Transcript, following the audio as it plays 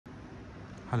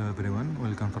Hello everyone,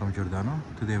 welcome from Giordano.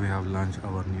 Today we have launched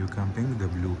our new camping, the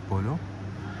blue Polo.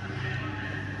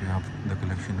 We have the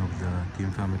collection of the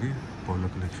team family Polo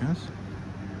collections.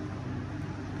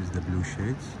 This is the blue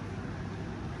shades.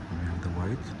 And we have the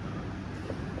white.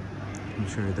 I'll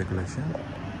show you the collection.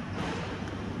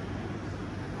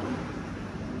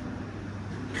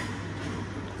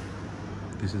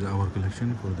 This is our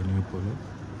collection for the new Polo.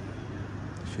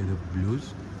 The shade of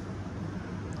blues.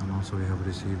 And also we have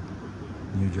received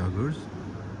new joggers.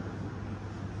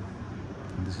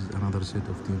 And this is another set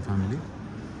of team family,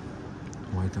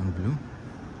 white and blue.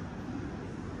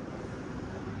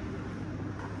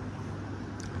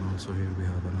 And also here we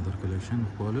have another collection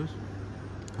of polos,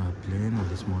 plain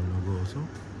with a small logo also.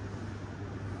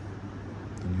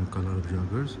 The new color of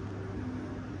joggers.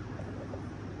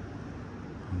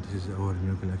 And this is our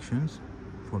new collections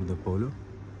for the polo.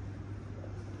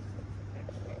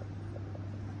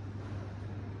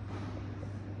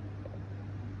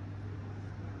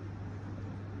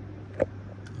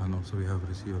 And also we have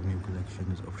received new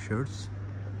collections of shirts.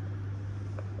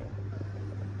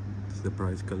 This is the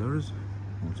bright colors.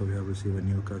 Also we have received a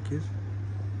new khakis.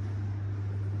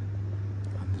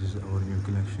 And this is our new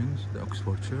collections, the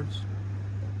Oxford shirts.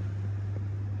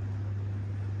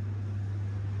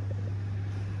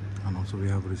 And also we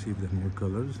have received the new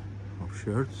colors of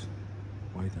shirts,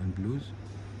 white and blues.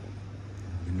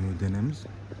 The new denims.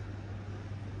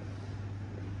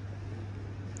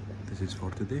 This is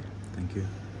for today. Thank you.